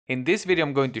In this video,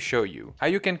 I'm going to show you how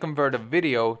you can convert a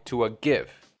video to a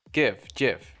GIF, GIF,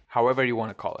 however you want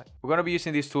to call it. We're going to be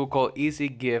using this tool called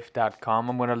easygif.com.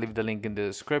 I'm going to leave the link in the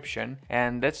description,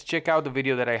 and let's check out the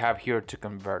video that I have here to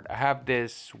convert. I have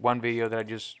this one video that I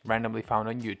just randomly found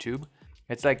on YouTube.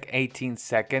 It's like 18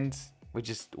 seconds, which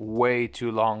is way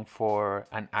too long for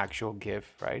an actual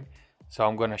GIF, right? So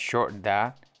I'm going to shorten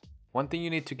that. One thing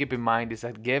you need to keep in mind is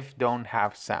that GIF don't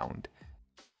have sound.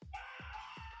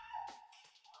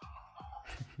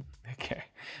 Okay,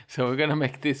 so we're gonna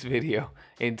make this video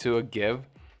into a GIF.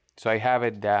 So I have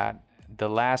it that the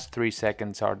last 3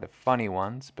 seconds are the funny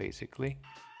ones, basically.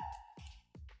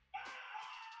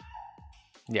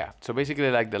 Yeah, so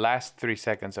basically like the last 3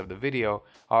 seconds of the video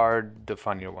are the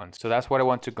funnier ones. So that's what I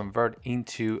want to convert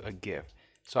into a GIF.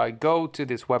 So I go to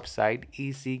this website,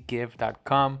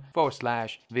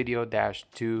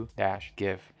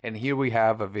 easygif.com/video-2-GIF. And here we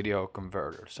have a video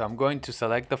converter. So I'm going to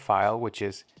select the file, which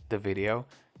is the video.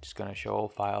 Just gonna show all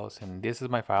files, and this is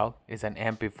my file. It's an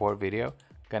MP4 video.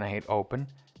 Gonna hit open,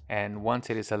 and once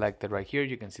it is selected right here,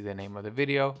 you can see the name of the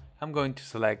video. I'm going to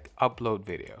select upload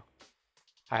video.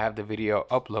 I have the video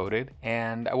uploaded,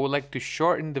 and I would like to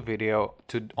shorten the video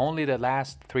to only the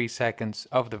last 3 seconds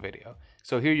of the video.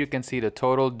 So here you can see the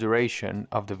total duration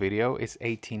of the video is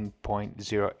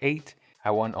 18.08.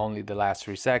 I want only the last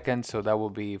 3 seconds, so that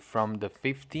will be from the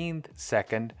 15th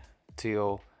second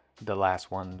till the last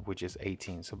one, which is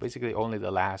 18. So basically only the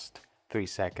last 3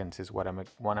 seconds is what I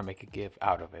want to make a GIF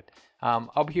out of it.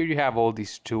 Up here you have all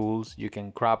these tools. You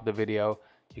can crop the video,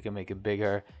 you can make it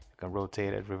bigger, you can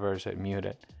rotate it, reverse it, mute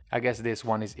it. I guess this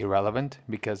one is irrelevant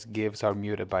because GIFs are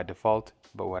muted by default,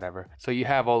 but whatever. So you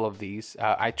have all of these.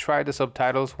 I tried the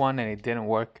subtitles one and it didn't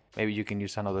work. Maybe you can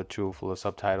use another tool full of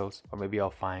subtitles, or maybe I'll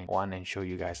find one and show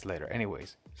you guys later.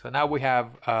 Anyways, so now we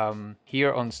have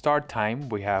here on start time,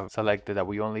 we have selected that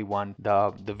we only want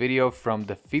the video from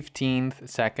the 15th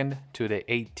second to the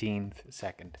 18th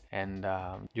second. And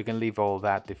you can leave all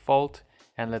that default.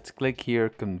 And let's click here,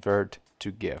 convert to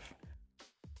GIF.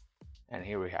 And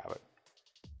here we have it.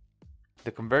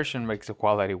 The conversion makes the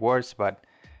quality worse, but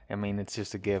I mean, it's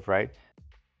just a GIF, right?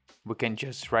 We can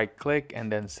just right click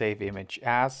and then save image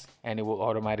as, and it will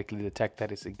automatically detect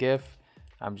that it's a GIF.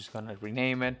 I'm just gonna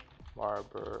rename it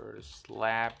barber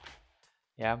slap.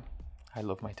 Yeah, I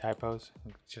love my typos.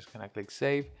 I'm just gonna click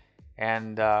save,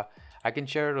 and I can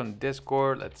share it on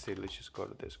Discord. Let's see, let's just go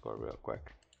to Discord real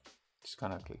quick. Just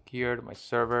gonna click here to my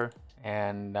server,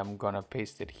 and I'm gonna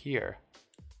paste it here.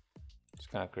 Just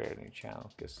gonna create a new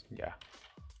channel because yeah,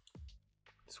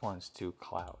 this one's too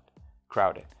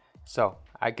crowded. So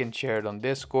I can share it on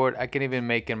Discord. I can even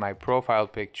make it my profile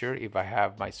picture if I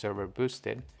have my server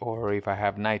boosted, or if I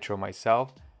have Nitro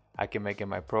myself, I can make it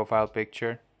my profile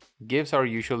picture. GIFs are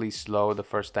usually slow the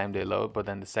first time they load, but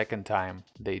then the second time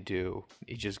they do,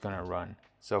 it's just gonna run.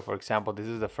 So for example, this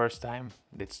is the first time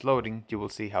it's loading. You will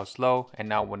see how slow, and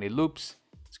now when it loops,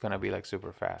 it's gonna be like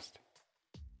super fast.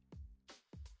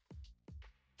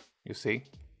 You see?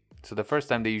 So the first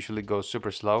time they usually go super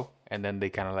slow, and then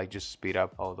they kind of like just speed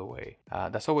up all the way.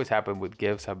 That's always happened with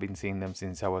GIFs. I've been seeing them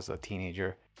since I was a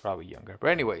teenager, probably younger.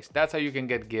 But anyways, that's how you can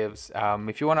get GIFs.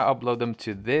 If you want to upload them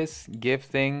to this GIF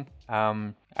thing,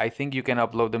 I think you can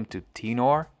upload them to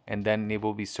Tenor, and then it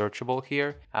will be searchable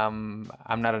here. I'm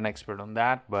not an expert on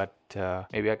that, but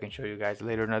maybe I can show you guys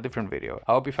later in a different video.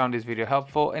 I hope you found this video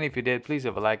helpful, and if you did, please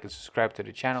leave a like and subscribe to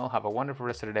the channel. Have a wonderful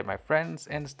rest of the day, my friends,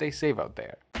 and stay safe out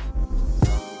there.